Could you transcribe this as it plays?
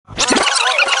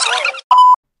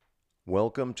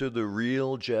Welcome to the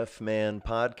Real Jeff Mann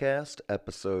podcast,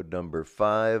 episode number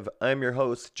 5. I'm your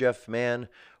host, Jeff Mann.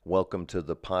 Welcome to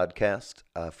the podcast.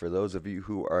 For those of you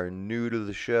who are new to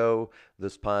the show,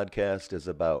 this podcast is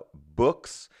about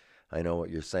books. I know what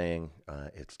you're saying.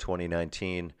 It's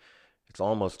 2019. It's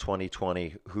almost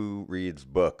 2020. Who reads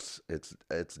books?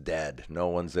 It's dead. No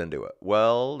one's into it.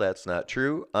 Well, that's not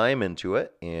true. I'm into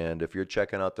it. And if you're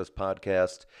checking out this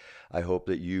podcast, I hope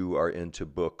that you are into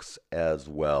books as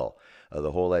well.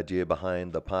 The whole idea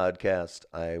behind the podcast,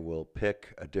 I will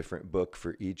pick a different book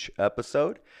for each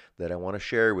episode that I want to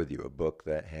share with you. A book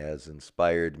that has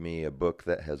inspired me, a book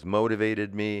that has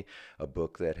motivated me, a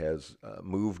book that has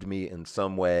moved me in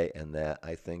some way, and that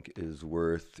I think is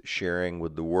worth sharing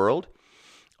with the world.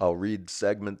 I'll read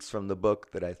segments from the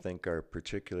book that I think are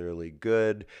particularly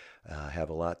good, have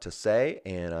a lot to say,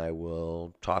 and I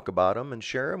will talk about them and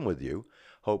share them with you.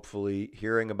 Hopefully,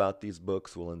 hearing about these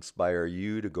books will inspire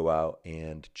you to go out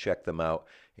and check them out,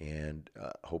 and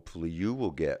hopefully you will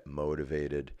get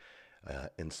motivated,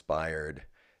 inspired,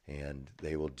 and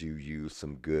they will do you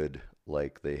some good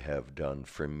like they have done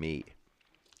for me.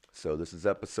 So this is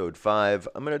episode 5.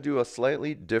 I'm going to do a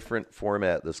slightly different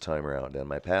format this time around. In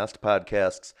my past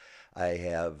podcasts, I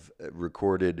have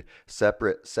recorded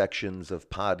separate sections of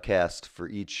podcast for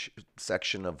each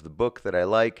section of the book that I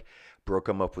like, broke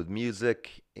them up with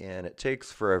music, and it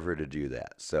takes forever to do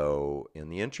that. So in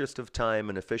the interest of time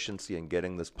and efficiency in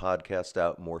getting this podcast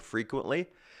out more frequently,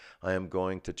 I am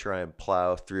going to try and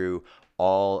plow through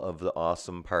all of the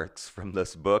awesome parts from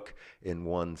this book in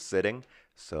one sitting.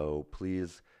 So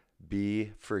please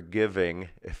be forgiving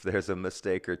if there's a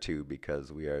mistake or two,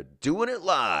 because we are doing it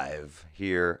live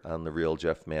here on the Real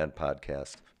Jeff Mann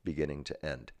podcast, beginning to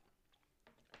end.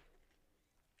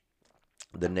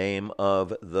 The name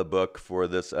of the book for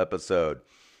this episode,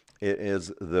 it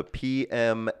is The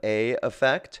PMA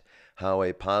Effect, How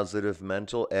a Positive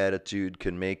Mental Attitude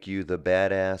Can Make You the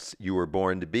Badass You Were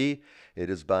Born to Be. It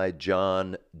is by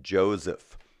John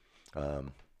Joseph.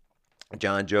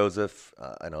 John Joseph,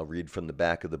 and I'll read from the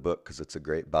back of the book because it's a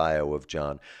great bio of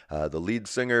John. The lead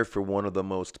singer for one of the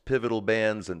most pivotal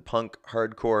bands in punk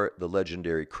hardcore, the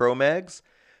legendary Cro-Mags.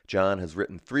 John has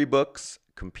written 3 books,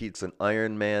 competes in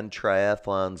Ironman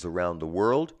triathlons around the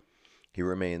world. He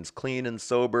remains clean and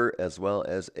sober, as well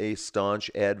as a staunch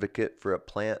advocate for a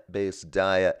plant-based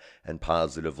diet and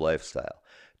positive lifestyle.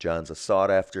 John's a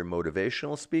sought-after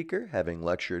motivational speaker, having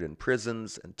lectured in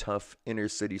prisons and tough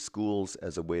inner-city schools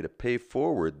as a way to pay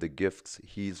forward the gifts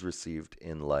he's received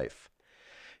in life.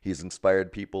 He's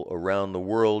inspired people around the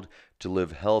world to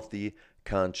live healthy,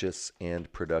 conscious,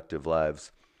 and productive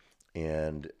lives.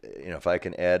 And, if I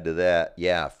can add to that,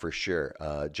 yeah, for sure.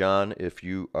 John, if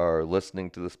you are listening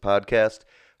to this podcast,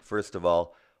 first of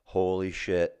all, holy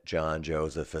shit, John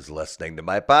Joseph is listening to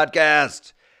my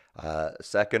podcast.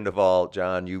 Second of all,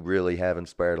 John, you really have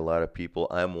inspired a lot of people.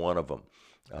 I'm one of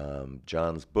them.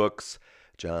 John's books,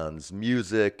 John's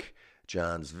music,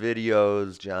 John's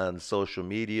videos, John's social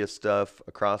media stuff,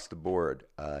 across the board.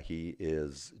 He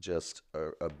is just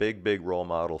a big, big role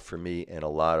model for me and a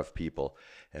lot of people.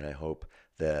 And I hope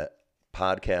that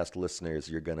podcast listeners,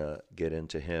 you're going to get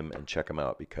into him and check him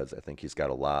out, because I think he's got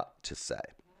a lot to say.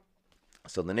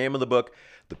 So the name of the book,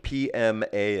 The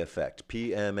PMA Effect.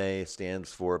 PMA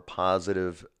stands for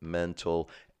Positive Mental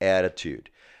Attitude.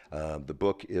 The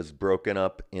book is broken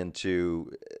up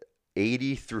into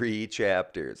 83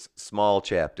 chapters, small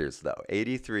chapters though,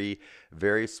 83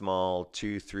 very small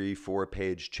 2, 3,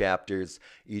 4-page chapters,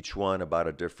 each one about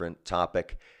a different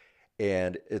topic.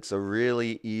 And it's a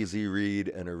really easy read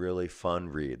and a really fun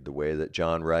read. The way that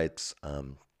John writes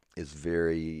is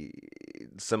very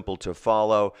simple to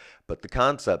follow, but the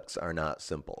concepts are not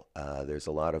simple. There's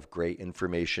a lot of great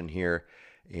information here,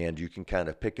 and you can kind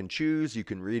of pick and choose. You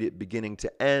can read it beginning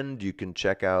to end. You can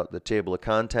check out the table of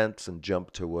contents and jump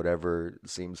to whatever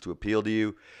seems to appeal to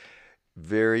you.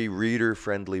 Very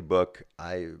reader-friendly book.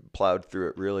 I plowed through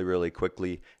it really, really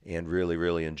quickly and really,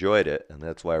 really enjoyed it, and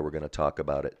that's why we're going to talk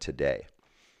about it today.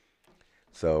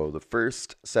 So the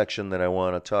first section that I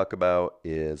want to talk about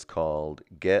is called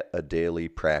Get a Daily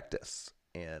Practice.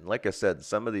 And like I said,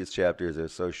 some of these chapters are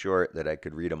so short that I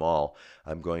could read them all.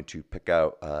 I'm going to pick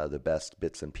out the best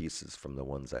bits and pieces from the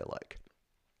ones I like.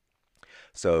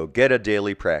 So get a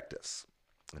daily practice.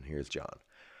 And here's John.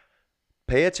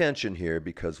 Pay attention here,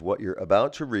 because what you're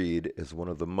about to read is one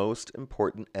of the most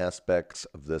important aspects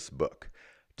of this book.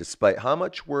 Despite how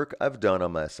much work I've done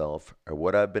on myself, or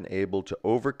what I've been able to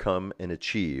overcome and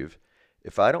achieve,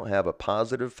 if I don't have a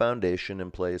positive foundation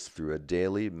in place through a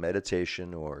daily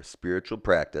meditation or spiritual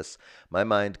practice, my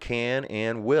mind can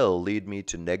and will lead me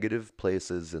to negative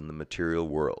places in the material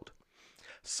world.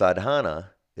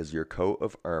 Sadhana is your coat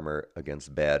of armor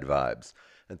against bad vibes.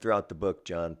 And throughout the book,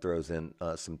 John throws in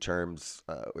some terms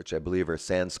which I believe are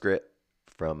Sanskrit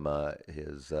from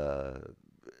his, I'm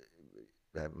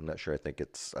not sure, I think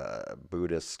it's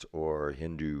Buddhist or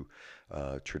Hindu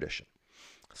tradition.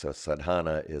 So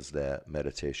sadhana is that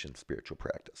meditation spiritual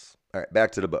practice. All right,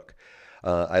 back to the book.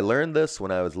 I learned this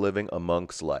when I was living a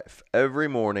monk's life. Every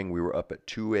morning we were up at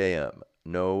 2 a.m.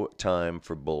 No time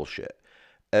for bullshit.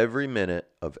 Every minute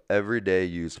of every day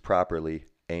used properly,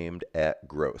 aimed at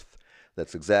growth.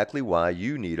 That's exactly why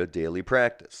you need a daily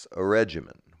practice, a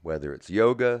regimen, whether it's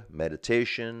yoga,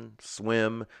 meditation,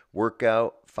 swim,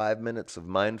 workout, 5 minutes of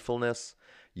mindfulness.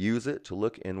 Use it to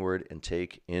look inward and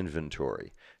take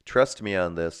inventory. Trust me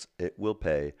on this, it will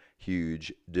pay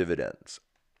huge dividends.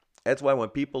 That's why when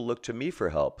people look to me for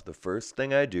help, the first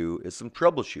thing I do is some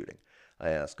troubleshooting. I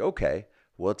ask, okay,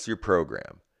 what's your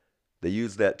program? They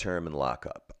use that term in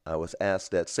lockup. I was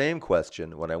asked that same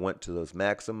question when I went to those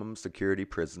maximum security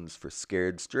prisons for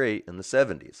scared straight in the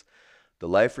 70s. The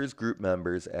Lifers group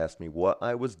members asked me what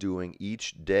I was doing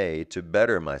each day to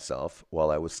better myself while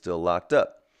I was still locked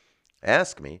up.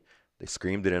 Ask me, they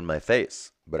screamed it in my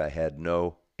face, but I had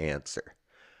no answer.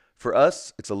 For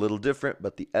us, it's a little different,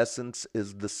 but the essence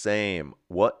is the same.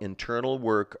 What internal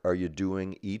work are you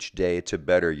doing each day to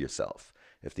better yourself?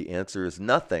 If the answer is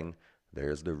nothing,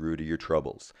 there's the root of your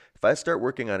troubles. If I start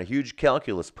working on a huge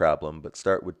calculus problem, but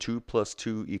start with 2 plus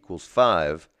 2 equals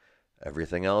 5,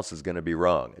 everything else is going to be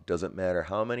wrong. It doesn't matter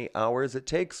how many hours it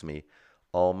takes me,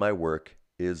 all my work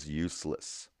is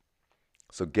useless.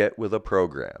 So get with a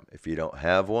program. If you don't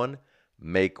have one,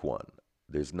 make one.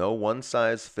 There's no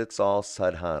one-size-fits-all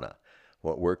sadhana.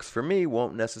 What works for me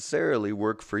won't necessarily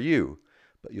work for you,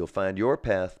 but you'll find your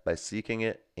path by seeking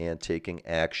it and taking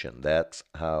action. That's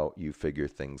how you figure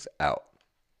things out.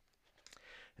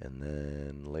 And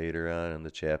then later on in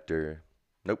the chapter,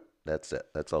 nope, that's it.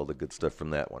 That's all the good stuff from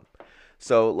that one.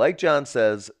 So, like John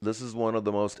says, this is one of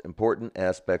the most important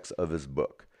aspects of his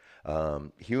book.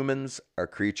 Humans are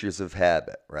creatures of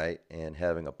habit, right? And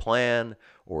having a plan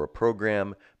or a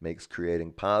program makes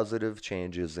creating positive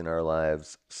changes in our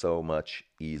lives so much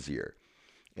easier.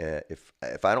 If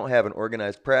I don't have an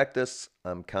organized practice,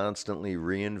 I'm constantly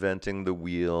reinventing the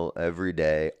wheel every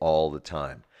day, all the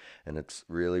time. And it's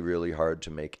really, really hard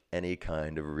to make any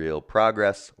kind of real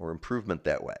progress or improvement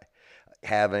that way.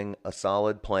 Having a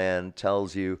solid plan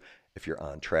tells you if you're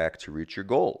on track to reach your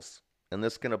goals. And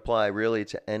this can apply really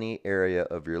to any area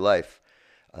of your life.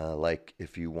 Like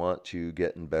if you want to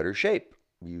get in better shape,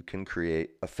 you can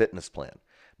create a fitness plan.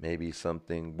 Maybe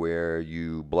something where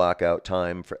you block out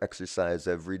time for exercise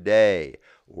every day,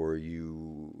 or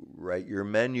you write your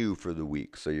menu for the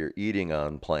week so you're eating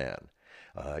on plan.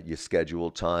 You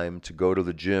schedule time to go to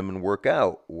the gym and work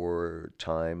out, or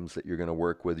times that you're going to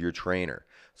work with your trainer.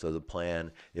 So the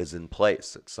plan is in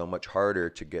place. It's so much harder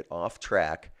to get off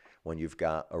track when you've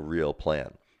got a real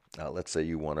plan. Let's say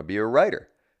you want to be a writer.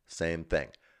 Same thing.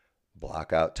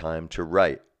 Block out time to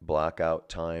write. Block out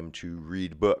time to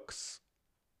read books.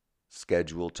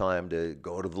 Schedule time to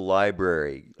go to the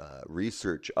library,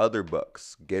 research other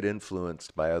books, get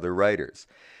influenced by other writers.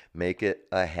 Make it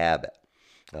a habit.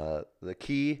 The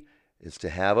key is to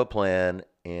have a plan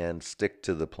and stick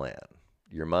to the plan.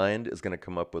 Your mind is going to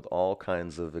come up with all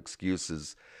kinds of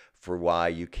excuses for why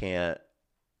you can't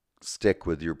stick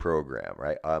with your program,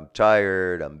 right? I'm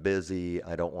tired, I'm busy,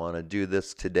 I don't want to do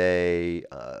this today,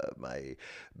 my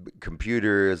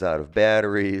computer is out of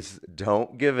batteries.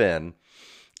 Don't give in.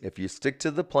 If you stick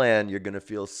to the plan, you're going to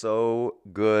feel so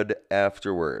good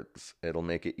afterwards. It'll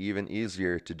make it even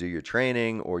easier to do your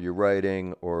training or your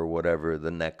writing or whatever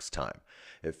the next time.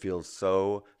 It feels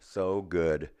so, so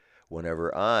good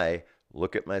whenever I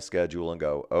look at my schedule and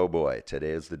go, oh boy, today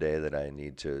is the day that I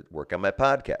need to work on my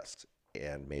podcast.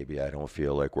 And maybe I don't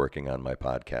feel like working on my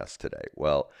podcast today.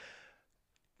 Well,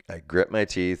 I grit my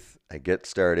teeth, I get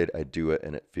started, I do it,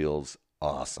 and it feels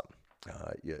awesome.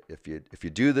 If you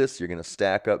do this, you're going to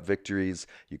stack up victories.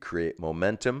 You create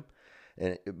momentum.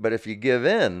 But if you give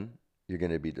in, you're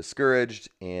going to be discouraged,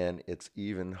 and it's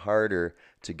even harder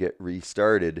to get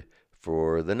restarted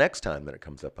for the next time that it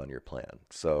comes up on your plan.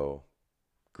 So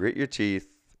grit your teeth,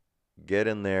 get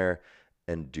in there,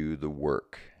 and do the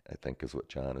work, I think is what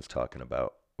John is talking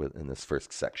about in this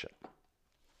first section.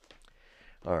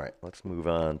 All right, let's move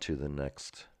on to the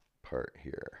next part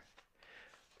here.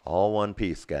 All one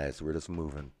piece, guys. We're just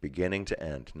moving, beginning to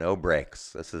end. No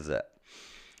breaks. This is it.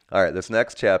 All right, this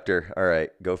next chapter, all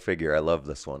right, go figure. I love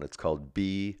this one. It's called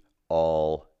Be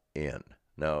All In.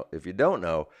 Now, if you don't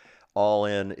know, All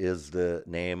In is the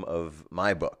name of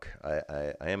my book.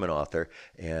 I am an author,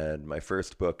 and my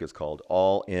first book is called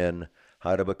All In: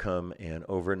 How to Become an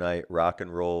Overnight Rock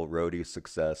and Roll Roadie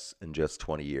Success in Just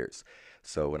 20 Years.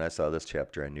 So when I saw this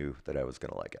chapter, I knew that I was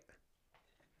going to like it.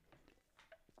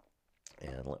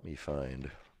 And let me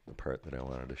find the part that I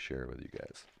wanted to share with you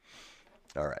guys.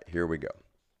 All right, here we go.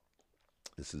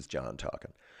 This is John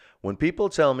talking. When people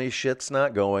tell me shit's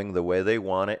not going the way they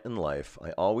want it in life,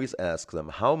 I always ask them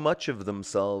how much of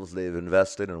themselves they've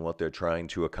invested in what they're trying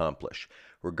to accomplish,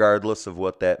 regardless of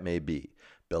what that may be.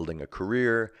 Building a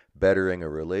career, bettering a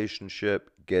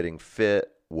relationship, getting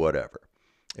fit, whatever.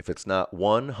 If it's not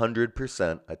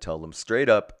 100%, I tell them straight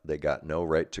up they got no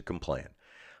right to complain.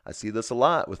 I see this a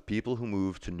lot with people who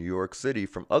move to New York City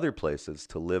from other places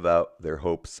to live out their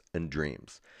hopes and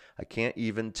dreams. I can't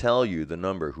even tell you the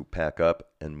number who pack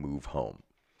up and move home.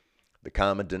 The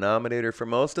common denominator for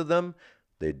most of them,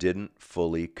 they didn't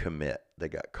fully commit. They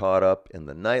got caught up in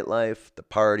the nightlife, the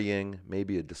partying,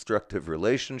 maybe a destructive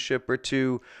relationship or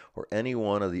two, or any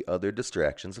one of the other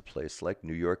distractions a place like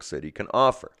New York City can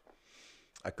offer.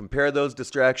 I compare those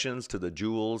distractions to the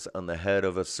jewels on the head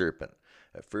of a serpent.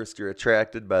 At first you're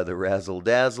attracted by the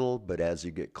razzle-dazzle, but as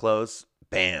you get close,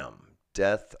 bam,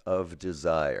 death of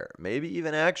desire, maybe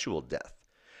even actual death.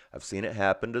 I've seen it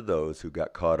happen to those who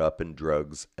got caught up in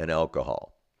drugs and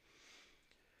alcohol.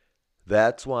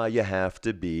 That's why you have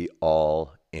to be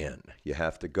all in. You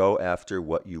have to go after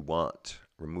what you want.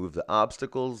 Remove the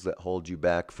obstacles that hold you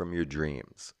back from your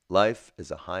dreams. Life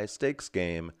is a high-stakes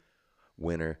game.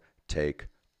 Winner take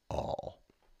all.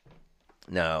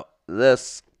 Now,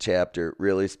 this chapter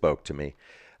really spoke to me.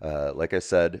 Like I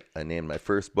said, I named my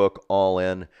first book All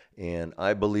In, and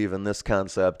I believe in this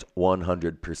concept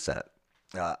 100%.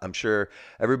 I'm sure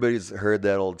everybody's heard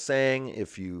that old saying,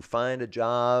 if you find a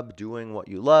job doing what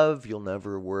you love, you'll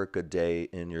never work a day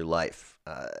in your life.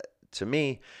 To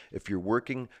me, if you're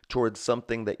working towards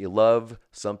something that you love,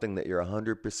 something that you're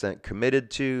 100%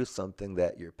 committed to, something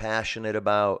that you're passionate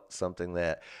about, something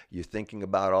that you're thinking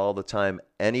about all the time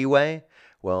anyway,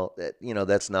 well,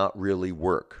 that's not really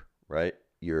work, right?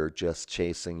 You're just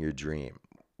chasing your dream.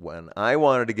 When I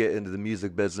wanted to get into the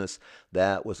music business,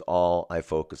 that was all I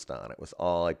focused on. It was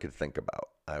all I could think about.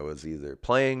 I was either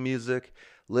playing music,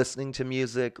 listening to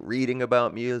music, reading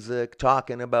about music,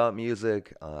 talking about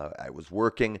music. I was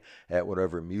working at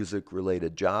whatever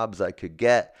music-related jobs I could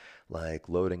get, like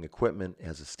loading equipment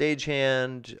as a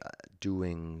stagehand,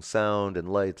 doing sound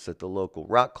and lights at the local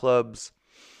rock clubs,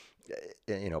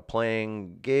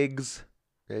 playing gigs.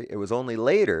 It was only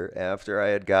later, after I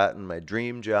had gotten my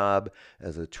dream job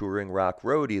as a touring rock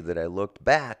roadie, that I looked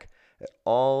back at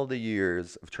all the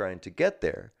years of trying to get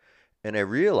there. And I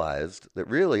realized that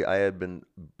really I had been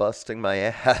busting my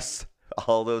ass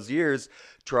all those years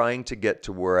trying to get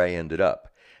to where I ended up.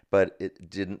 But it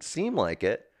didn't seem like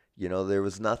it. There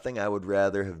was nothing I would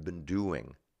rather have been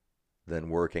doing than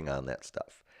working on that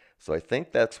stuff. So I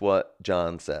think that's what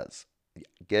John says.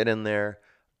 Get in there,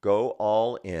 go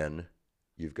all in.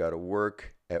 You've got to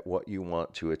work at what you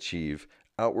want to achieve,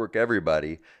 outwork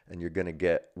everybody, and you're going to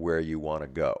get where you want to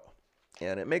go.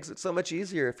 And it makes it so much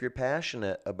easier if you're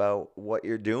passionate about what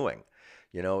you're doing.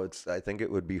 I think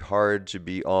it would be hard to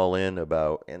be all in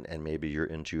about, and maybe you're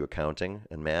into accounting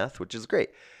and math, which is great.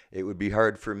 It would be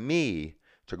hard for me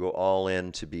to go all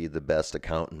in to be the best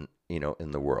accountant,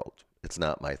 in the world. It's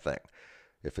not my thing.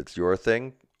 If it's your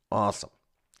thing, awesome.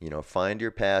 Find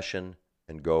your passion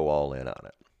and go all in on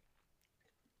it.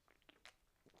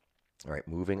 All right,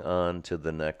 moving on to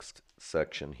the next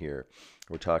section here.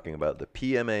 We're talking about the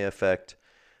PMA Effect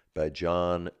by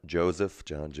John Joseph.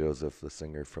 John Joseph, the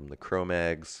singer from the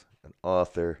Cro-Mags, an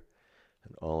author,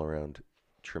 an all-around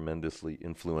tremendously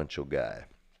influential guy.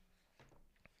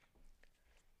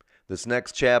 This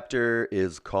next chapter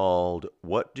is called,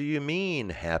 What Do You Mean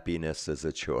Happiness is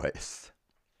a Choice?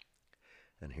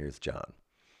 And here's John.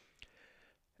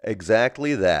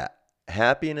 Exactly that.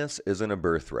 Happiness isn't a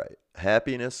birthright.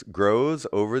 Happiness grows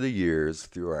over the years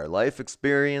through our life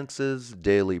experiences,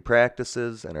 daily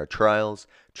practices, and our trials,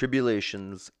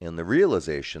 tribulations, and the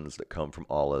realizations that come from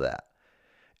all of that.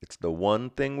 It's the one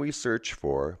thing we search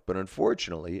for, but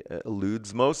unfortunately, it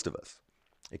eludes most of us.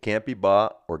 It can't be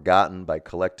bought or gotten by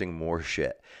collecting more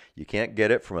shit. You can't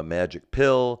get it from a magic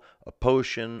pill, a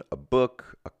potion, a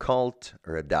book, a cult,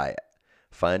 or a diet.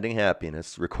 Finding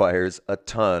happiness requires a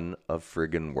ton of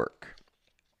friggin' work.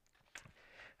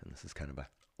 And this is kind of a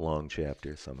long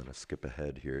chapter, so I'm going to skip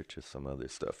ahead here to some other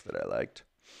stuff that I liked.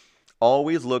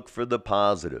 Always look for the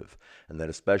positive, and that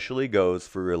especially goes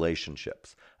for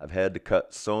relationships. I've had to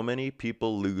cut so many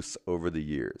people loose over the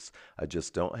years. I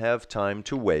just don't have time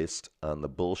to waste on the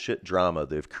bullshit drama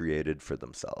they've created for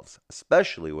themselves,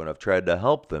 especially when I've tried to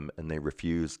help them and they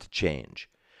refuse to change.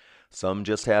 Some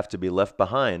just have to be left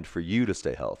behind for you to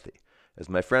stay healthy. As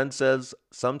my friend says,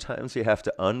 sometimes you have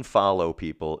to unfollow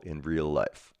people in real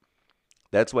life.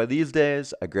 That's why these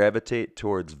days I gravitate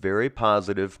towards very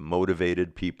positive,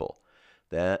 motivated people.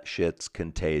 That shit's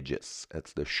contagious.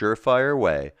 It's the surefire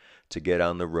way to get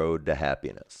on the road to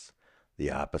happiness.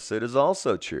 The opposite is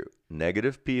also true.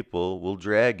 Negative people will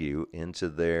drag you into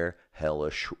their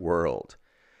hellish world.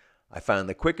 I find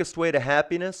the quickest way to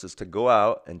happiness is to go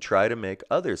out and try to make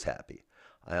others happy.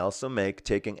 I also make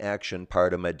taking action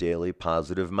part of my daily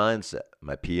positive mindset,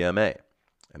 my PMA.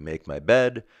 I make my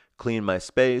bed, clean my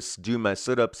space, do my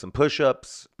sit-ups and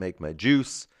push-ups, make my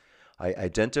juice. I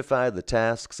identify the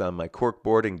tasks on my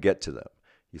corkboard and get to them.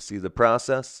 You see the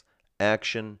process?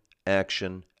 Action,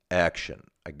 action, action.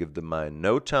 I give the mind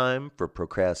no time for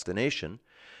procrastination,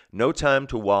 no time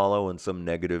to wallow in some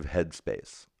negative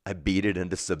headspace. I beat it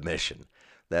into submission.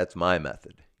 That's my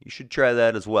method. You should try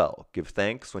that as well. Give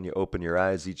thanks when you open your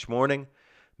eyes each morning.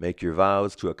 Make your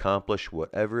vows to accomplish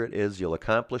whatever it is you'll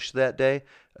accomplish that day,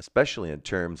 especially in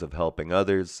terms of helping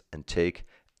others, and take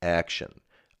action.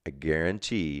 I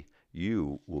guarantee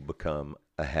you will become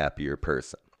a happier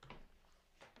person.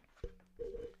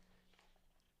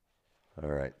 All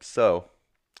right, so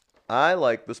I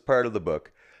like this part of the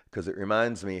book because it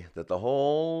reminds me that the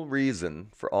whole reason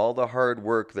for all the hard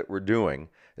work that we're doing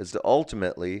is to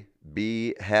ultimately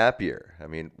be happier. I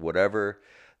mean, whatever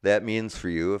that means for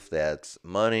you, if that's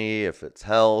money, if it's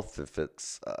health, if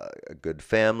it's a good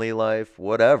family life,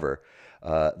 whatever.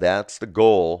 That's the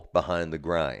goal behind the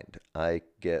grind. I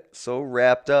get so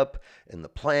wrapped up in the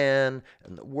plan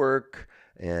and the work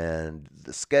and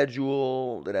the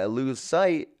schedule that I lose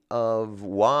sight of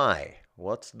why.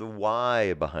 What's the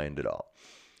why behind it all?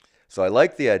 So I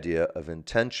like the idea of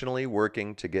intentionally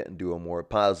working to get into a more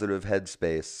positive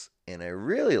headspace, and I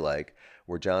really like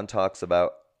where John talks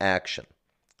about action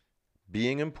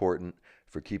being important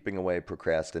for keeping away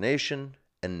procrastination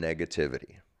and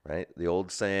negativity, right? The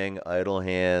old saying, idle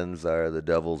hands are the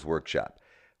devil's workshop.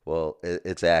 Well,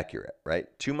 it's accurate, right?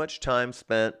 Too much time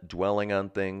spent dwelling on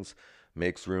things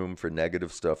makes room for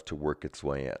negative stuff to work its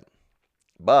way in.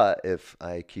 But if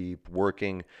I keep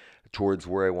working towards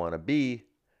where I want to be,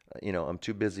 I'm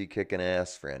too busy kicking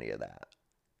ass for any of that.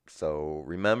 So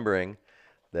remembering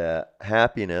that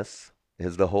happiness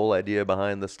is the whole idea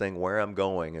behind this thing, where I'm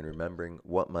going, and remembering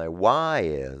what my why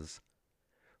is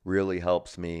really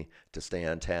helps me to stay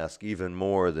on task even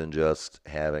more than just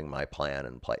having my plan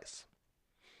in place.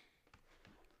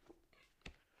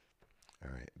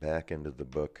 All right, back into the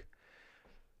book.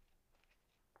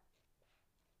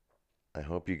 I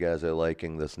hope you guys are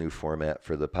liking this new format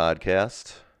for the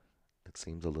podcast. It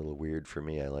seems a little weird for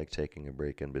me. I like taking a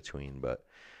break in between, but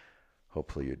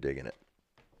hopefully you're digging it.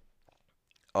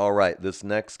 All right, this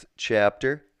next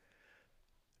chapter,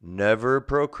 never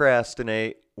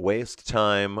procrastinate, waste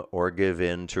time, or give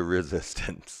in to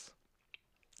resistance.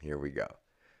 Here we go.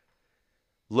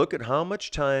 Look at how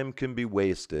much time can be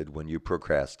wasted when you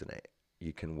procrastinate.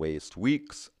 You can waste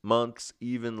weeks, months,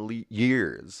 even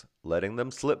years, letting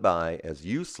them slip by as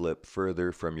you slip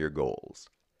further from your goals.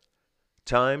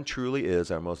 Time truly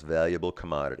is our most valuable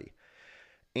commodity.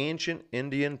 Ancient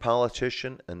Indian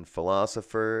politician and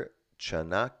philosopher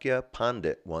Chanakya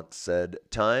Pandit once said,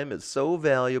 "Time is so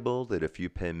valuable that if you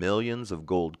pay millions of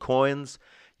gold coins,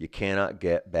 you cannot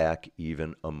get back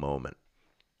even a moment."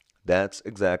 That's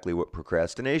exactly what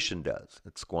procrastination does.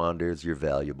 It squanders your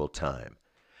valuable time.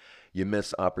 You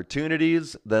miss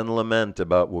opportunities, then lament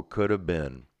about what could have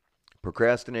been.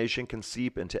 Procrastination can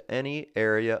seep into any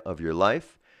area of your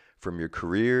life, from your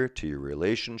career to your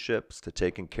relationships to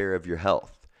taking care of your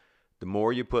health. The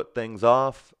more you put things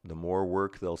off, the more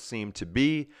work they'll seem to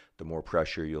be, the more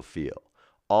pressure you'll feel.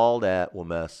 All that will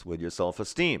mess with your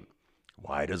self-esteem.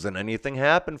 Why doesn't anything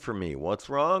happen for me? What's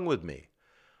wrong with me?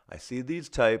 I see these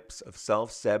types of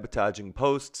self-sabotaging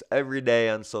posts every day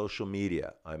on social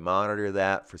media. I monitor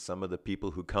that for some of the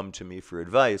people who come to me for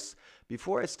advice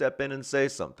before I step in and say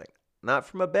something. Not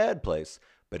from a bad place,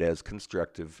 but as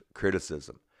constructive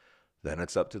criticism. Then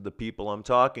it's up to the people I'm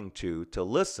talking to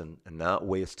listen and not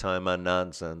waste time on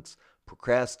nonsense,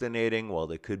 procrastinating while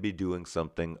they could be doing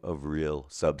something of real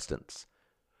substance.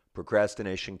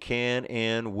 Procrastination can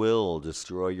and will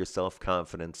destroy your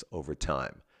self-confidence over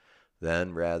time.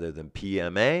 Then, rather than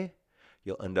PMA,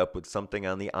 you'll end up with something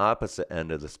on the opposite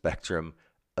end of the spectrum,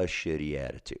 a shitty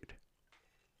attitude.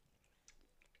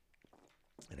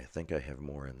 And I think I have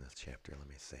more in this chapter. Let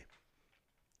me see.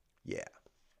 Yeah.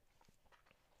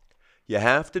 You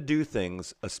have to do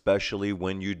things, especially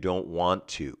when you don't want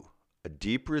to. A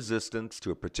deep resistance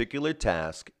to a particular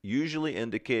task usually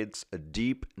indicates a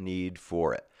deep need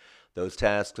for it. Those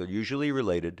tasks are usually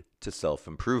related to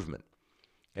self-improvement.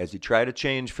 As you try to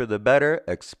change for the better,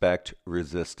 expect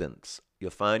resistance.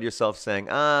 You'll find yourself saying,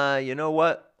 you know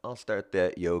what? I'll start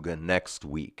that yoga next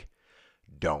week.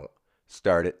 Don't.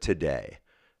 Start it today.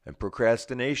 And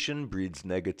procrastination breeds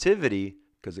negativity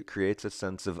because it creates a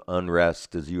sense of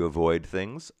unrest as you avoid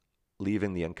things,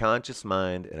 leaving the unconscious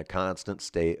mind in a constant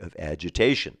state of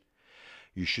agitation.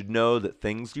 You should know that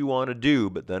things you want to do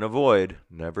but then avoid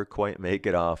never quite make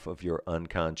it off of your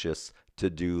unconscious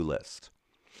to-do list.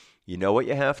 You know what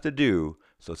you have to do,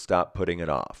 so stop putting it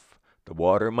off. The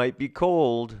water might be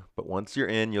cold, but once you're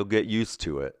in, you'll get used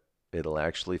to it. It'll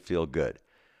actually feel good.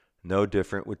 No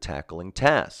different with tackling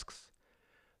tasks.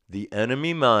 The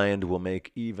enemy mind will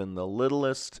make even the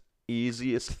littlest,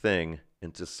 easiest thing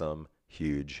into some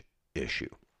huge issue.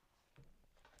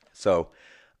 So,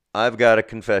 I've got a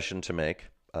confession to make.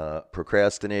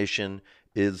 Procrastination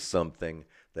is something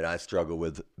that I struggle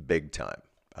with big time.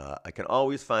 I can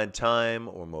always find time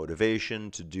or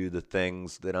motivation to do the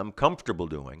things that I'm comfortable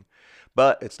doing,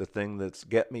 but it's the thing that's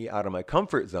get me out of my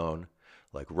comfort zone,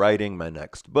 like writing my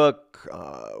next book,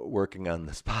 working on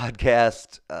this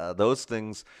podcast. Those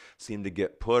things seem to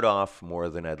get put off more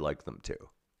than I'd like them to.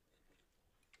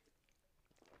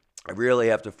 I really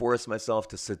have to force myself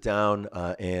to sit down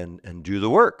and do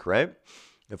the work, right?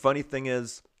 The funny thing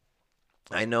is,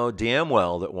 I know damn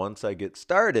well that once I get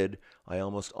started, I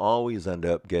almost always end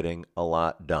up getting a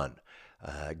lot done.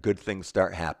 Good things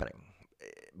start happening.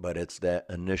 But it's that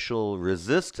initial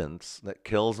resistance that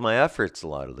kills my efforts a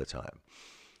lot of the time.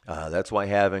 That's why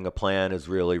having a plan is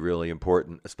really, really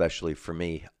important, especially for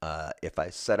me. If I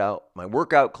set out my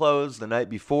workout clothes the night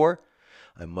before,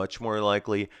 I'm much more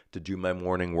likely to do my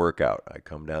morning workout. I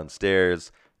come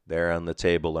downstairs, there on the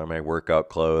table are my workout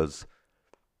clothes.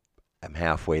 I'm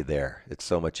halfway there. It's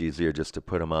so much easier just to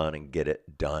put them on and get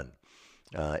it done.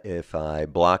 If I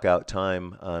block out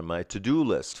time on my to-do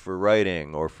list for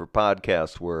writing or for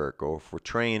podcast work or for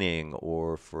training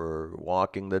or for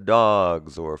walking the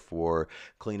dogs or for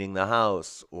cleaning the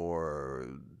house or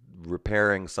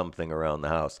repairing something around the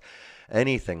house,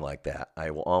 anything like that,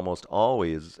 I will almost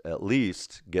always at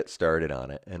least get started on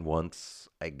it. And once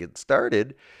I get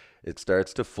started, it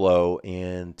starts to flow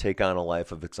and take on a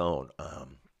life of its own.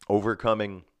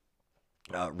 Overcoming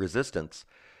resistance,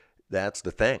 that's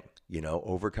the thing.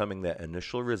 Overcoming that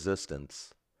initial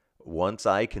resistance, once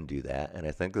I can do that, and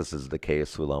I think this is the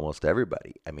case with almost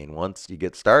everybody. I mean, once you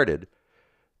get started,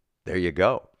 there you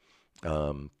go.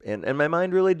 And my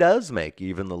mind really does make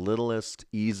even the littlest,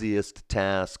 easiest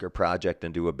task or project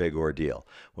into a big ordeal,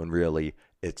 when really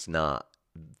it's not.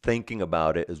 Thinking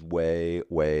about it is way,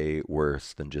 way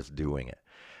worse than just doing it.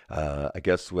 I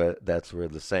guess that's where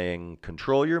the saying,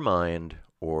 control your mind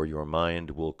or your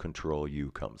mind will control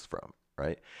you, comes from,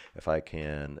 right? If I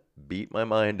can beat my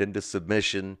mind into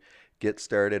submission, get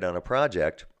started on a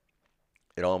project,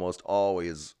 it almost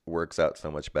always works out so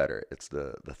much better. It's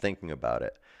the thinking about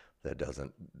it that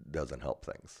doesn't help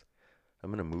things.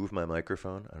 I'm going to move my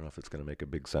microphone. I don't know if it's going to make a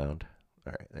big sound.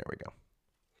 All right, there we go.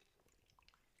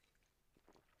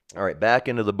 All right, back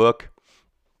into the book.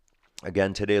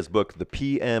 Again, today's book, The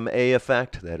PMA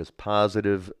Effect, that is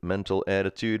Positive Mental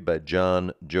Attitude by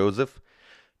John Joseph.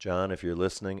 John, if you're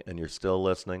listening and you're still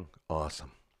listening,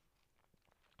 awesome.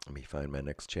 Let me find my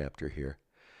next chapter here.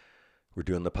 We're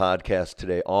doing the podcast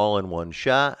today all in one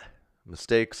shot,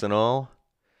 mistakes and all.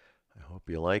 I hope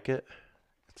you like it.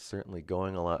 It's certainly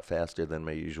going a lot faster than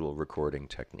my usual recording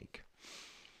technique.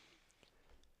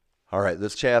 All right,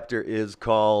 this chapter is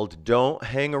called Don't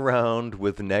Hang Around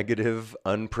with Negative,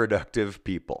 Unproductive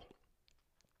People.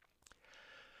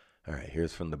 All right,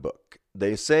 here's from the book.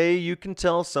 They say you can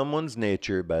tell someone's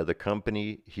nature by the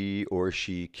company he or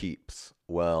she keeps.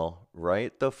 Well,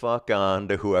 right the fuck on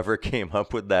to whoever came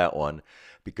up with that one,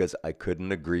 because I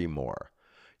couldn't agree more.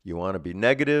 You want to be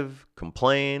negative,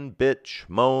 complain, bitch,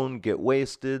 moan, get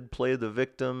wasted, play the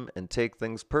victim, and take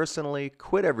things personally,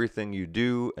 quit everything you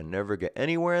do, and never get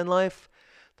anywhere in life?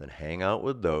 Then hang out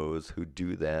with those who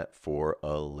do that for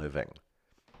a living.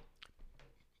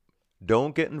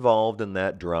 Don't get involved in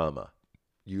that drama.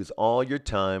 Use all your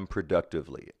time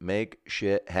productively. Make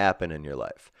shit happen in your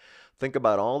life. Think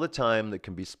about all the time that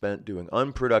can be spent doing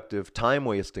unproductive,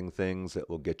 time-wasting things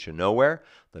that will get you nowhere.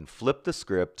 Then flip the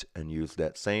script and use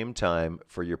that same time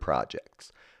for your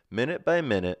projects. Minute by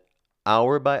minute,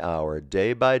 hour by hour,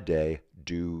 day by day,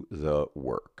 do the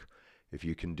work. If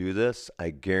you can do this, I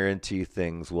guarantee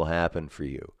things will happen for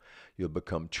you. You'll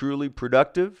become truly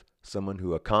productive, someone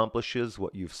who accomplishes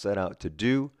what you've set out to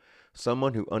do,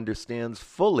 someone who understands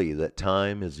fully that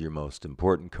time is your most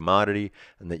important commodity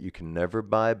and that you can never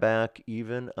buy back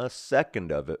even a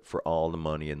second of it for all the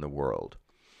money in the world.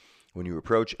 When you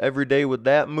approach every day with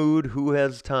that mood, who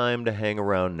has time to hang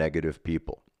around negative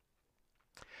people?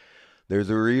 There's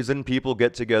a reason people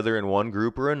get together in one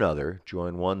group or another,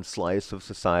 join one slice of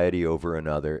society over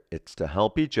another. It's to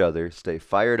help each other stay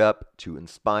fired up, to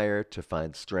inspire, to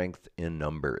find strength in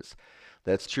numbers.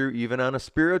 That's true even on a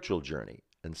spiritual journey.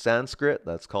 In Sanskrit,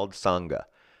 that's called Sangha.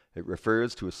 It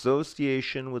refers to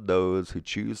association with those who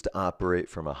choose to operate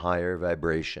from a higher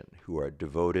vibration, who are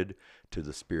devoted to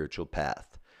the spiritual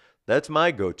path. That's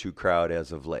my go-to crowd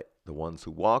as of late, the ones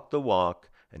who walk the walk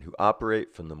and who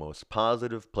operate from the most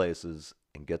positive places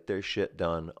and get their shit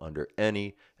done under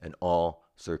any and all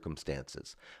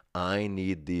circumstances. I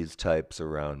need these types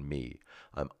around me.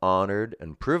 I'm honored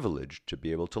and privileged to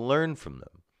be able to learn from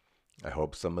them. I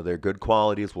hope some of their good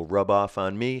qualities will rub off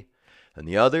on me, and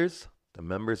the others, the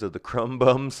members of the Crumb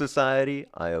Bum Society,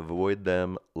 I avoid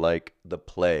them like the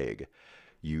plague.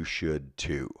 You should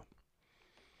too.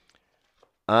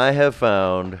 I have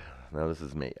found this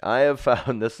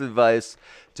advice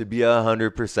to be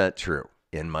 100% true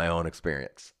in my own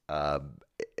experience.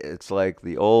 It's like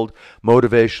the old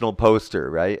motivational poster,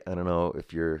 right? I don't know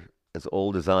if you're as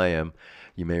old as I am.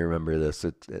 You may remember this.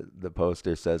 The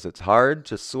poster says, "It's hard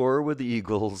to soar with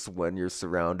eagles when you're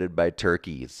surrounded by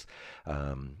turkeys."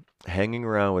 Hanging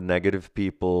around with negative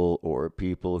people or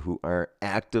people who aren't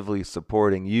actively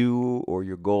supporting you or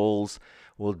your goals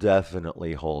will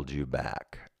definitely hold you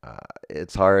back.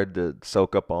 It's hard to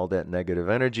soak up all that negative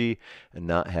energy and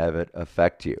not have it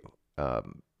affect you.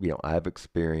 I've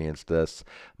experienced this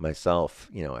myself,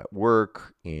 at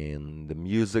work, in the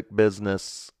music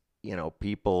business.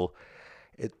 People,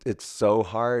 it's so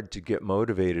hard to get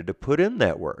motivated to put in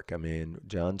that work. I mean,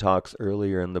 John talks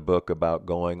earlier in the book about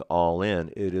going all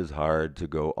in. It is hard to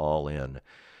go all in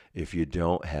if you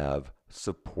don't have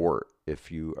support,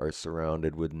 if you are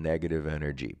surrounded with negative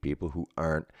energy, people who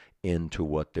aren't into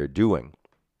what they're doing.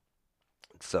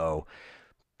 So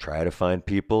try to find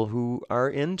people who are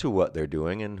into what they're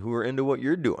doing and who are into what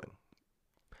you're doing.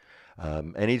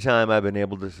 Anytime I've been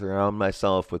able to surround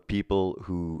myself with people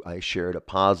who I shared a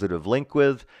positive link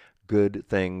with, good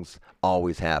things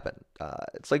always happen.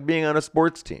 It's like being on a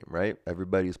sports team, right?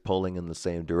 Everybody's pulling in the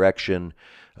same direction.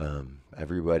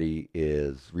 Everybody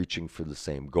is reaching for the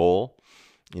same goal.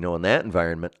 In that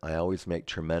environment, I always make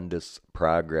tremendous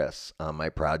progress on my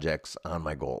projects, on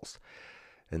my goals.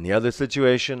 In the other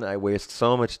situation, I waste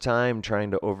so much time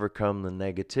trying to overcome the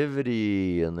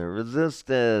negativity and the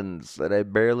resistance that I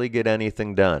barely get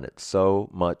anything done. It's so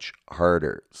much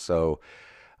harder. So,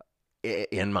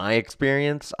 in my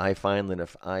experience, I find that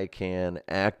if I can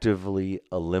actively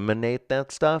eliminate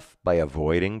that stuff by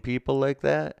avoiding people like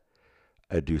that,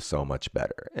 I do so much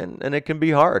better. And it can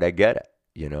be hard. I get it.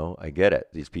 I get it.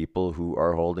 These people who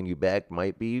are holding you back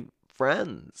might be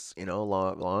friends,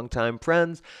 long time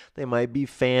friends. They might be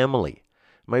family,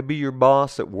 might be your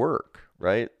boss at work,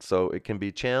 right? So it can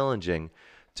be challenging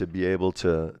to be able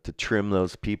to trim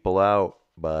those people out.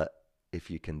 But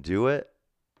if you can do it,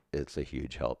 it's a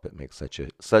huge help. It makes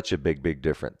such a big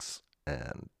difference.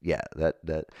 And yeah,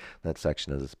 that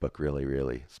section of this book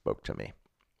really spoke to me.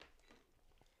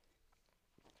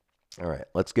 All right,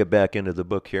 let's get back into the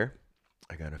book here.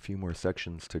 I got a few more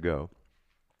sections to go.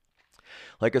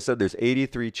 Like I said, there's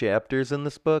 83 chapters in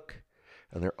this book,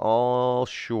 and they're all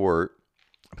short,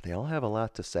 but they all have a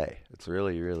lot to say. It's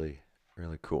really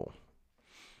cool.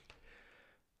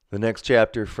 The next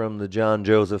chapter from the John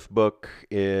Joseph book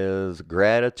is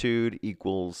Gratitude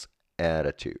Equals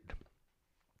Attitude.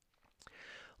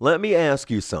 Let me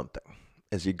ask you something.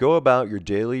 As you go about your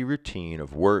daily routine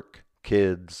of work,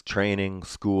 kids, training,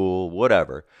 school,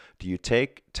 whatever, do you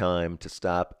take time to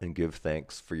stop and give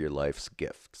thanks for your life's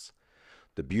gifts?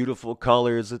 The beautiful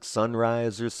colors at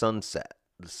sunrise or sunset,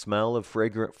 the smell of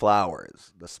fragrant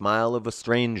flowers, the smile of a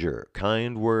stranger,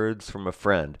 kind words from a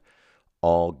friend,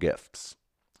 all gifts.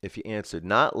 If you answered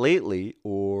not lately,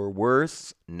 or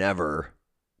worse, never,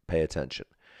 pay attention.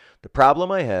 The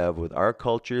problem I have with our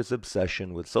culture's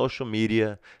obsession with social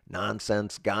media,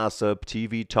 nonsense, gossip,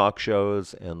 TV talk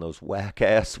shows, and those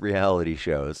whack-ass reality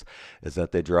shows is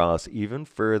that they draw us even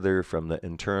further from the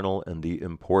internal and the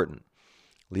important,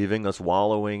 leaving us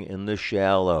wallowing in the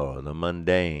shallow, the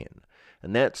mundane.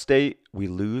 In that state, we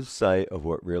lose sight of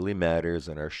what really matters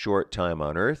in our short time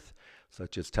on earth,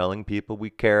 such as telling people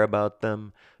we care about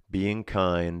them, being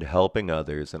kind, helping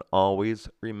others, and always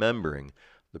remembering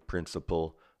the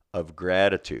principle of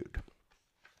gratitude.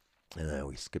 And then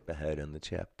we skip ahead in the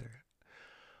chapter.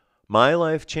 My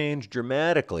life changed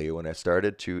dramatically when I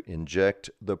started to inject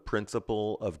the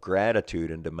principle of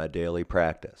gratitude into my daily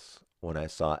practice. When I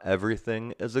saw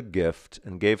everything as a gift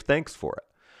and gave thanks for it,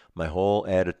 my whole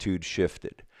attitude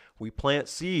shifted. We plant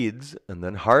seeds and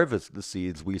then harvest the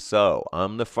seeds we sow.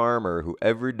 I'm the farmer who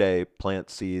every day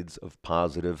plants seeds of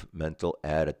positive mental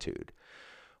attitude.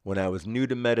 When I was new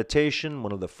to meditation,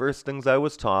 one of the first things I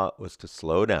was taught was to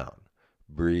slow down,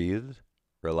 breathe,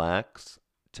 relax,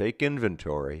 take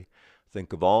inventory,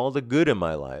 think of all the good in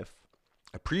my life,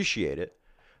 appreciate it,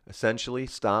 essentially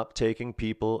stop taking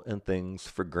people and things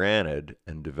for granted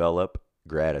and develop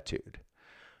gratitude.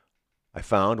 I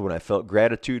found when I felt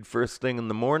gratitude first thing in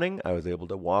the morning, I was able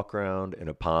to walk around in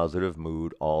a positive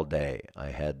mood all day.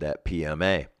 I had that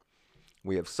PMA.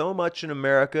 We have so much in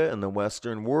America and the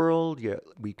Western world, yet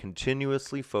we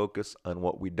continuously focus on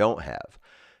what we don't have.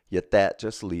 Yet that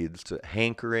just leads to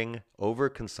hankering,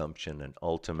 overconsumption, and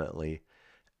ultimately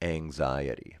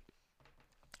anxiety.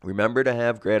 Remember to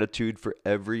have gratitude for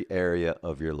every area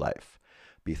of your life.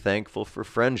 Be thankful for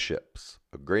friendships,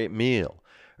 a great meal,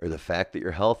 or the fact that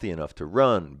you're healthy enough to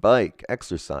run, bike,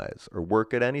 exercise, or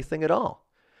work at anything at all.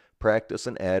 Practice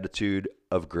an attitude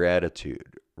of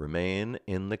gratitude. Remain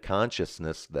in the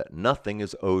consciousness that nothing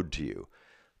is owed to you.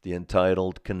 The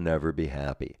entitled can never be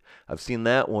happy. I've seen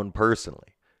that one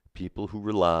personally. People who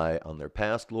rely on their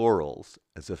past laurels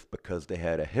as if because they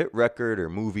had a hit record or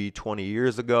movie 20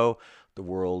 years ago, the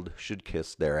world should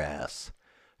kiss their ass.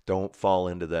 Don't fall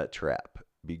into that trap.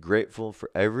 Be grateful for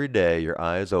every day your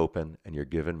eyes open and you're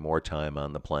given more time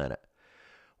on the planet.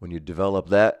 When you develop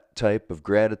that type of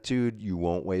gratitude, you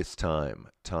won't waste time.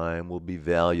 Time will be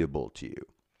valuable to you.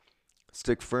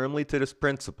 Stick firmly to this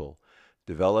principle.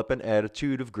 Develop an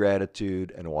attitude of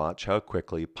gratitude and watch how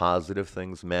quickly positive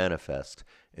things manifest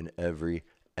in every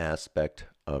aspect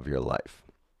of your life.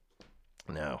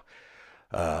 Now,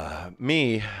 I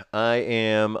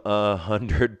am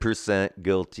 100%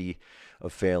 guilty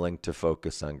of failing to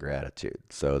focus on gratitude.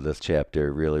 So this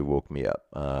chapter really woke me up.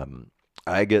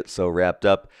 I get so wrapped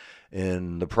up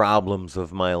in the problems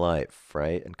of my life,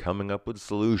 right? And coming up with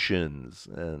solutions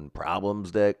and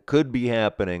problems that could be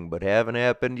happening but haven't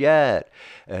happened yet.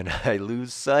 And I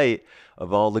lose sight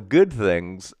of all the good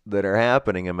things that are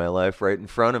happening in my life right in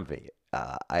front of me.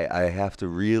 I have to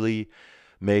really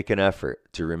make an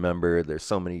effort to remember there's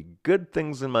so many good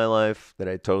things in my life that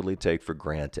I totally take for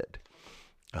granted.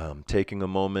 Taking a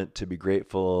moment to be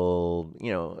grateful,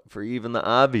 for even the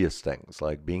obvious things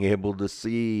like being able to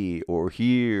see or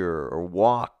hear or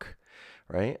walk,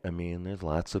 right? I mean, there's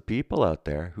lots of people out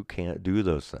there who can't do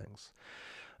those things.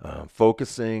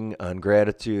 Focusing on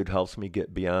gratitude helps me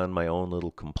get beyond my own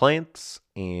little complaints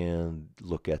and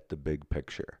look at the big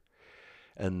picture.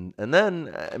 And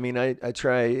then, I mean, I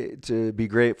try to be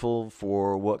grateful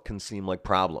for what can seem like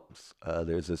problems.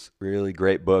 There's this really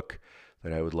great book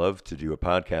that I would love to do a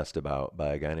podcast about by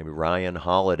a guy named Ryan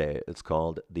Holiday. It's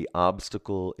called The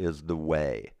Obstacle is the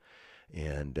Way.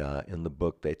 And in the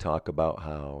book, they talk about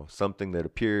how something that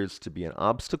appears to be an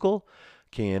obstacle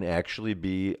can actually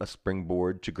be a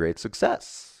springboard to great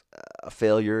success. A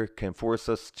failure can force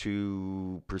us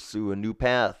to pursue a new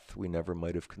path we never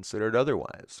might have considered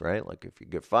otherwise, right? Like if you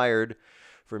get fired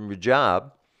from your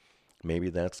job, maybe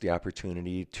that's the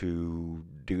opportunity to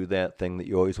do that thing that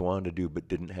you always wanted to do but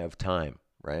didn't have time,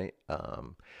 right?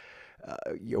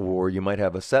 Or you might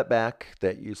have a setback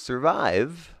that you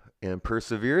survive and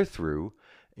persevere through,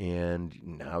 and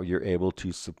now you're able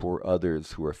to support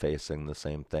others who are facing the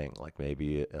same thing, like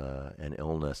maybe an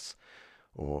illness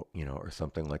or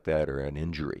something like that, or an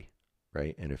injury,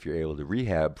 right? And if you're able to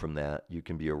rehab from that, you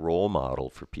can be a role model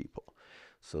for people.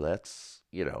 So that's,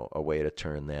 a way to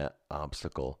turn that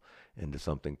obstacle into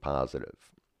something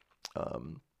positive.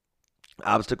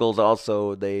 Obstacles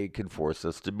also, they can force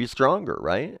us to be stronger,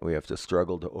 right? We have to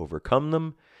struggle to overcome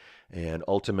them, and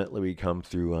ultimately we come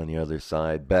through on the other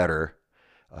side better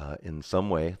in some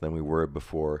way than we were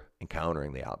before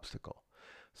encountering the obstacle.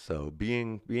 So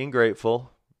being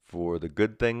grateful for the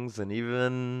good things, and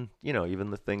even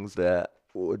the things that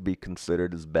would be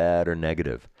considered as bad or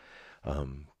negative,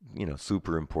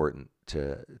 super important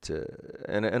to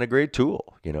and a great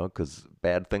tool, because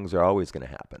bad things are always going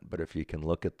to happen. But if you can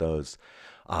look at those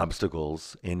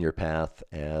obstacles in your path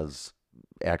as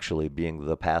actually being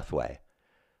the pathway,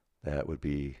 that would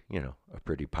be, a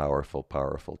pretty powerful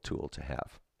tool to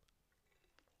have.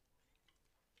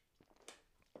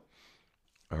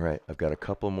 All right, I've got a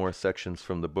couple more sections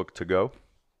from the book to go.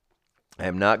 I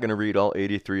am not going to read all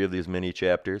 83 of these mini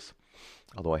chapters,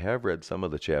 although I have read some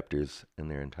of the chapters in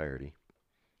their entirety.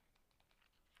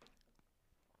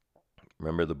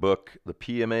 Remember the book, The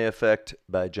PMA Effect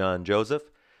by John Joseph?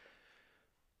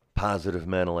 Positive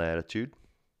mental attitude.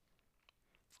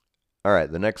 All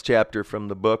right, the next chapter from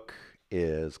the book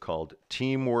is called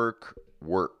Teamwork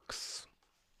Works.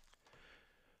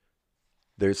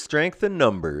 There's strength in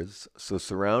numbers, so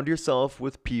surround yourself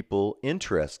with people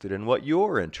interested in what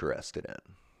you're interested in.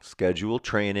 Schedule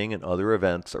training and other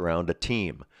events around a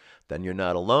team. Then you're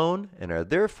not alone and are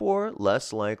therefore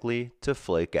less likely to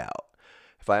flake out.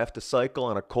 If I have to cycle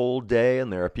on a cold day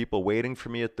and there are people waiting for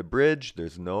me at the bridge,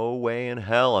 there's no way in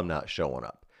hell I'm not showing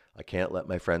up. I can't let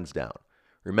my friends down.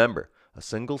 Remember, a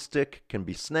single stick can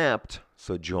be snapped,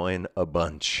 so join a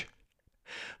bunch.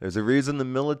 There's a reason the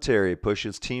military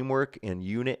pushes teamwork and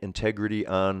unit integrity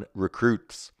on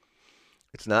recruits.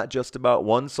 It's not just about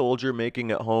one soldier making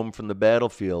it home from the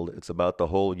battlefield, it's about the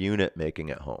whole unit making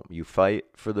it home. You fight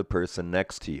for the person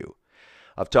next to you.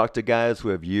 I've talked to guys who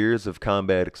have years of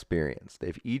combat experience.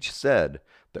 They've each said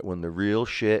that when the real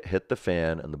shit hit the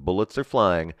fan and the bullets are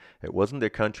flying, it wasn't their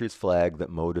country's flag that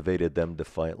motivated them to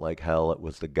fight like hell, it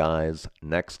was the guys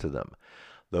next to them,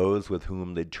 those with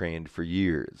whom they'd trained for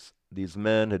years. These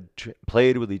men had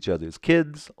played with each other's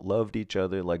kids, loved each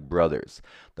other like brothers.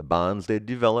 The bonds they'd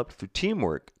developed through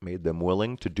teamwork made them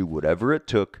willing to do whatever it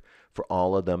took for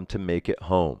all of them to make it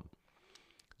home.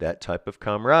 That type of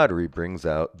camaraderie brings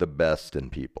out the best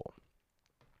in people.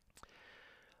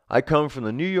 I come from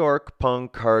the New York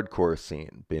punk hardcore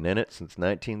scene. Been in it since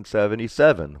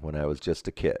 1977 when I was just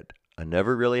a kid. I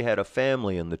never really had a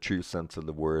family in the true sense of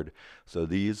the word, so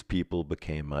these people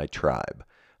became my tribe.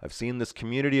 I've seen this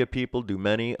community of people do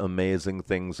many amazing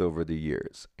things over the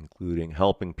years, including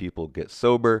helping people get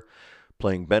sober,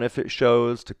 playing benefit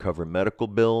shows to cover medical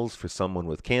bills for someone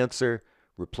with cancer,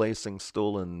 replacing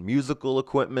stolen musical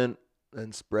equipment,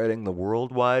 and spreading the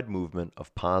worldwide movement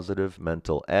of positive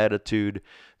mental attitude,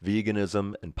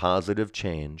 veganism, and positive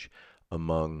change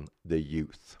among the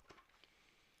youth.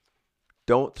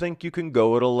 Don't think you can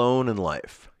go it alone in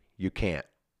life. You can't.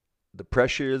 The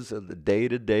pressures of the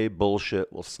day-to-day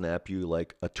bullshit will snap you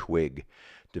like a twig.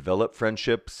 Develop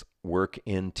friendships, work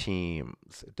in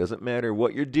teams. It doesn't matter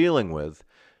what you're dealing with.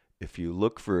 If you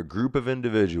look for a group of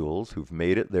individuals who've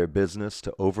made it their business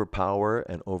to overpower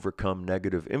and overcome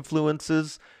negative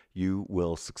influences, you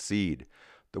will succeed.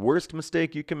 The worst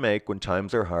mistake you can make when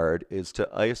times are hard is to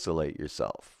isolate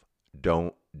yourself.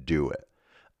 Don't do it.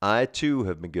 I, too,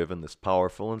 have been given this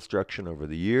powerful instruction over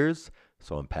the years,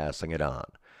 so I'm passing it on.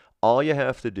 All you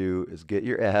have to do is get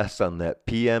your ass on that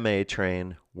PMA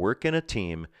train, work in a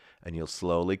team, and you'll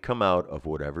slowly come out of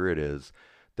whatever it is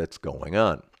that's going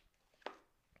on.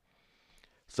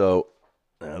 So,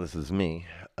 this is me.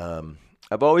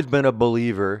 I've always been a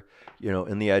believer,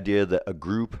 in the idea that a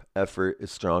group effort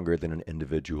is stronger than an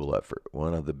individual effort.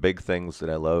 One of the big things that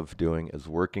I love doing is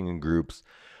working in groups,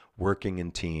 working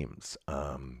in teams.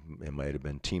 It might have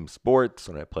been team sports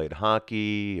when I played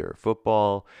hockey or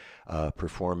football,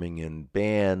 performing in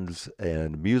bands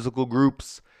and musical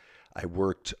groups. I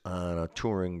worked on a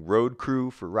touring road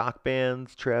crew for rock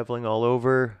bands, traveling all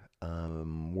over,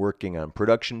 working on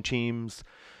production teams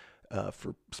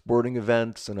for sporting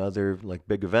events and other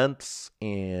big events.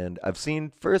 And I've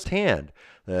seen firsthand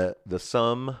that the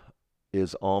sum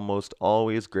is almost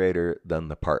always greater than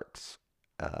the parts.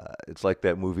 It's like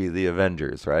that movie, The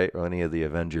Avengers, right? Or any of the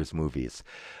Avengers movies.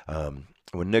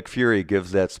 When Nick Fury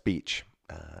gives that speech,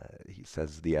 he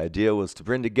says the idea was to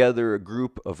bring together a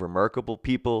group of remarkable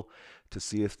people to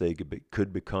see if they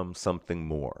could become something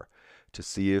more, to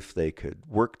see if they could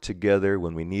work together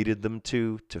when we needed them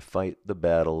to fight the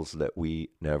battles that we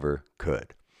never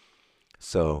could.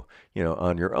 So,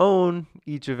 on your own,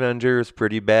 each Avenger is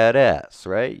pretty badass,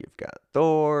 right? You've got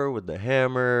Thor with the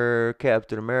hammer,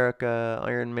 Captain America,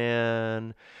 Iron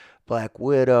Man, Black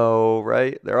Widow,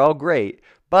 right? They're all great.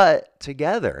 But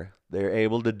together, they're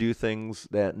able to do things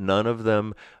that none of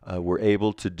them were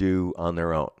able to do on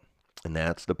their own. And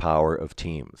that's the power of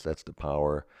teams. That's the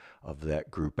power of that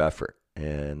group effort.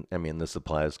 And this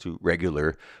applies to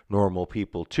regular, normal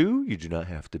people too. You do not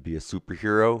have to be a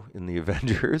superhero in the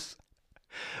Avengers.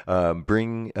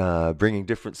 Bringing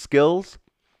different skills,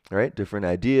 right? Different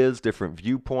ideas, different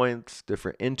viewpoints,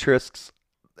 different interests,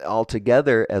 all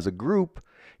together as a group.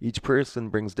 Each person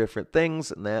brings different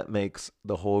things, and that makes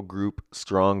the whole group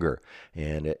stronger,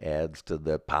 and it adds to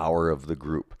the power of the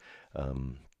group.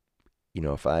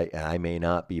 If I may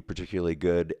not be particularly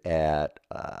good at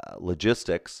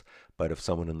logistics, but if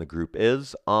someone in the group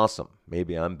is, awesome.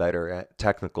 Maybe I'm better at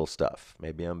technical stuff.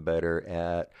 Maybe I'm better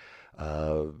at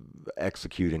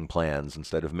executing plans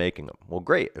instead of making them. Well,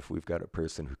 great. If we've got a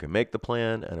person who can make the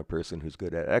plan and a person who's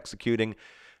good at executing,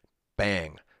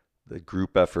 bang, The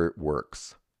group effort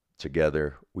works.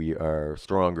 Together, we are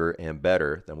stronger and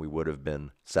better than we would have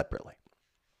been separately.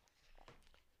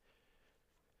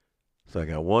 So I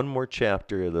got one more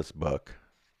chapter of this book.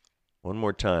 One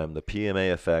more time, The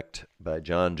PMA Effect by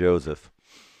John Joseph.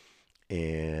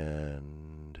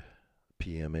 And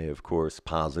PMA, of course,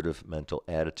 positive mental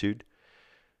attitude.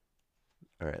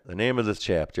 All right, the name of this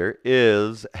chapter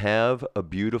is Have a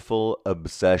Beautiful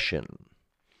Obsession.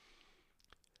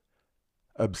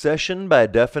 Obsession, by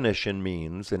definition,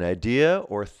 means an idea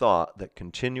or thought that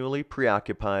continually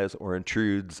preoccupies or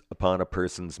intrudes upon a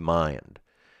person's mind.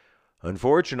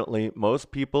 Unfortunately,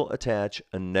 most people attach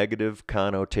a negative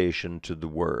connotation to the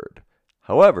word.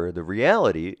 However, the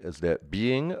reality is that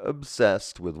being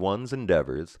obsessed with one's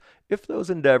endeavors, if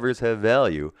those endeavors have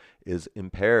value, is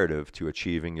imperative to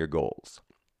achieving your goals.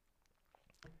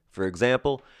 For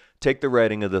example, take the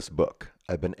writing of this book.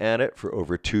 I've been at it for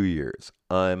over 2 years.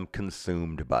 I'm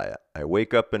consumed by it. I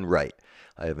wake up and write.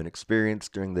 I have an experience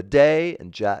during the day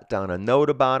and jot down a note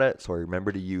about it so I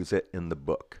remember to use it in the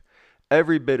book.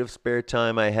 Every bit of spare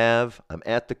time I have, I'm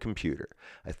at the computer.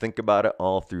 I think about it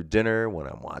all through dinner, when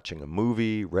I'm watching a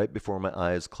movie, right before my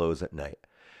eyes close at night.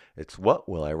 It's what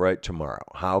will I write tomorrow?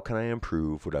 How can I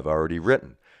improve what I've already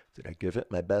written? Did I give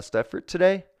it my best effort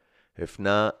today? If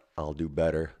not, I'll do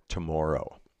better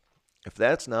tomorrow. If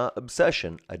that's not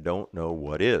obsession, I don't know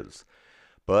what is.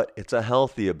 But it's a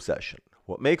healthy obsession.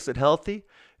 What makes it healthy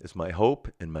is my hope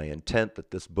and my intent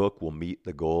that this book will meet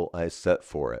the goal I set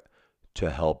for it, to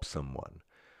help someone.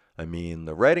 I mean,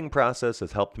 the writing process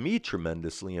has helped me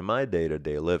tremendously in my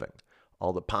day-to-day living.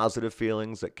 All the positive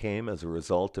feelings that came as a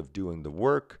result of doing the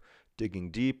work, digging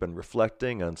deep and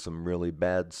reflecting on some really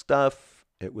bad stuff,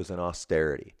 it was an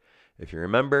austerity. If you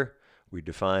remember, we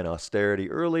defined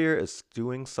austerity earlier as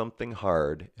doing something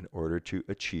hard in order to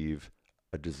achieve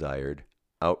a desired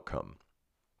outcome.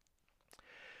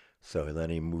 So then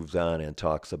he moves on and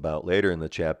talks about later in the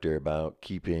chapter about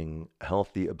keeping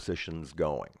healthy obsessions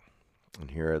going.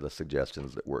 And here are the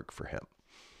suggestions that work for him.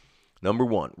 Number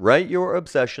 1, write your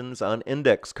obsessions on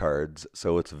index cards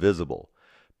so it's visible.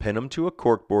 Pin them to a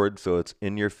corkboard so it's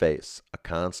in your face, a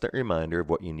constant reminder of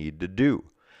what you need to do.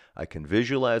 I can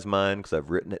visualize mine because I've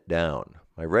written it down.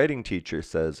 My writing teacher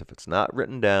says if it's not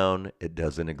written down, it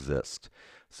doesn't exist.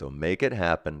 So make it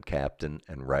happen, Captain,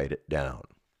 and write it down.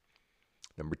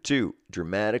 Number 2,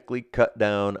 dramatically cut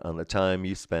down on the time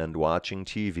you spend watching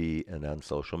TV and on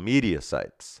social media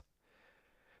sites.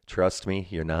 Trust me,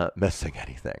 you're not missing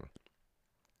anything.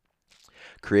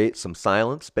 Create some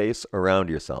silent space around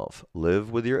yourself.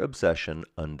 Live with your obsession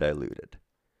undiluted.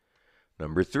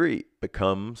 Number 3,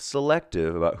 become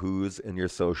selective about who's in your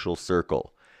social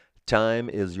circle. Time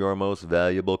is your most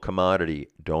valuable commodity.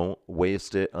 Don't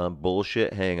waste it on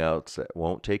bullshit hangouts that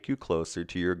won't take you closer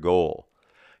to your goal.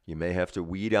 You may have to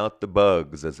weed out the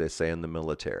bugs, as they say in the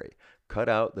military. Cut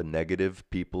out the negative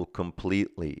people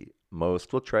completely.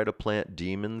 Most will try to plant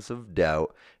demons of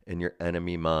doubt in your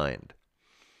enemy mind.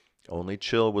 Only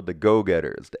chill with the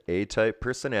go-getters, the A-type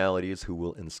personalities who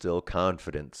will instill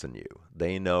confidence in you.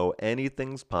 They know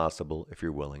anything's possible if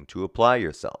you're willing to apply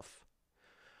yourself.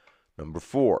 Number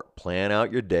 4, plan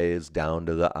out your days down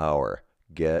to the hour.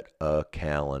 Get a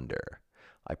calendar.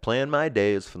 I plan my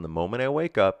days from the moment I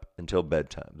wake up until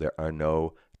bedtime. There are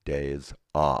no days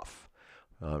off.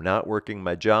 I'm not working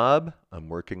my job. I'm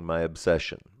working my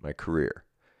obsession, my career.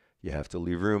 You have to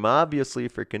leave room, obviously,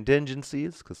 for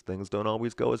contingencies because things don't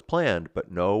always go as planned,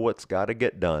 but know what's got to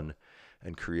get done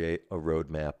and create a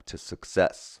roadmap to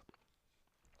success.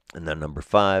 And then number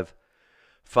 5,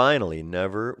 finally,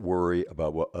 never worry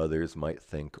about what others might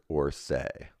think or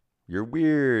say. You're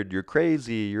weird, you're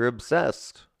crazy, you're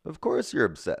obsessed. Of course you're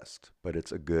obsessed, but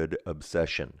it's a good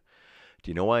obsession. Do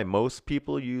you know why most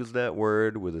people use that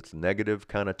word with its negative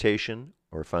connotation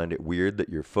or find it weird that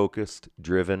you're focused,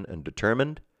 driven, and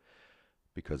determined?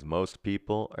 Because most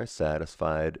people are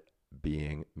satisfied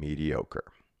being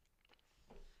mediocre.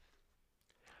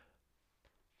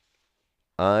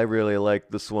 I really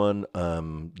like this one.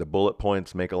 The bullet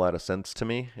points make a lot of sense to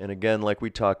me. And again, like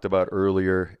we talked about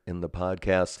earlier in the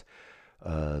podcast,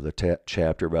 the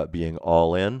chapter about being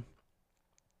all in,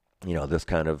 this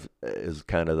kind of is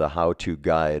kind of the how-to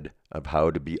guide of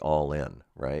how to be all in,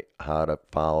 right? How to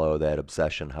follow that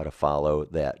obsession, how to follow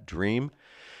that dream.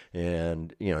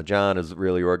 And, John is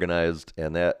really organized,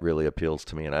 and that really appeals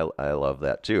to me, and I love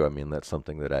that too. I mean, that's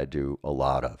something that I do a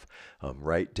lot of.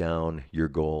 Write down your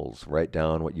goals. Write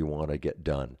down what you want to get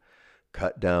done.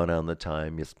 Cut down on the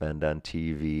time you spend on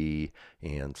TV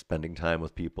and spending time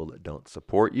with people that don't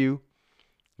support you.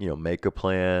 Make a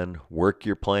plan, work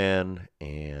your plan,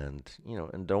 and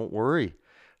don't worry.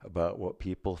 about what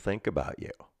people think about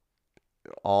you.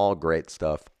 All great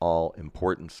stuff, all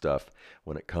important stuff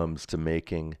when it comes to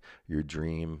making your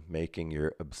dream, making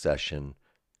your obsession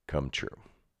come true.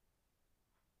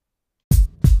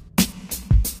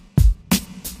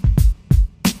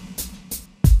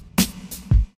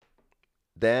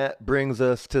 That brings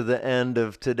us to the end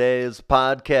of today's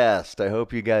podcast. I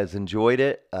hope you guys enjoyed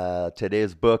it.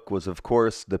 Today's book was, of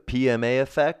course, The PMA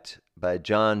Effect by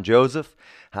John Joseph,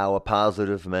 How a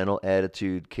Positive Mental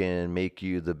Attitude Can Make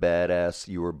You the Badass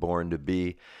You Were Born to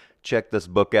Be. Check this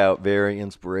book out, very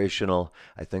inspirational.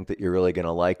 I think that you're really going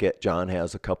to like it. John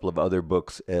has a couple of other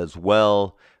books as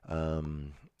well.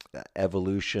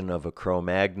 Evolution of a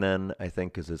Cro-Magnon, I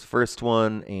think, is his first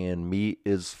one, and Meat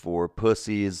is for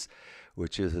Pussies,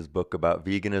 which is his book about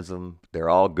veganism. They're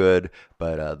all good,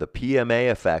 but The PMA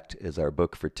Effect is our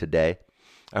book for today.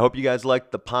 I hope you guys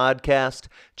liked the podcast.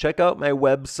 Check out my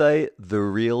website,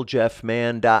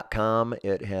 therealjeffmann.com.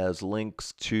 It has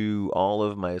links to all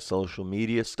of my social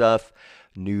media stuff,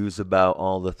 news about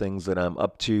all the things that I'm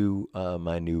up to,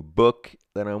 my new book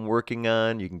that I'm working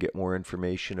on. You can get more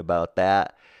information about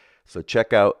that. So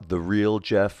check out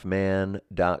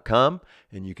therealjeffmann.com,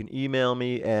 and you can email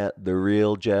me at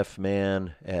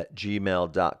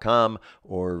therealjeffmann@gmail.com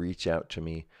or reach out to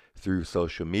me through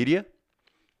social media.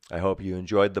 I hope you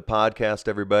enjoyed the podcast,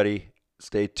 everybody.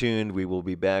 Stay tuned. We will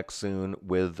be back soon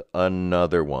with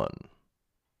another one.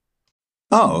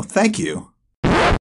 Oh, thank you.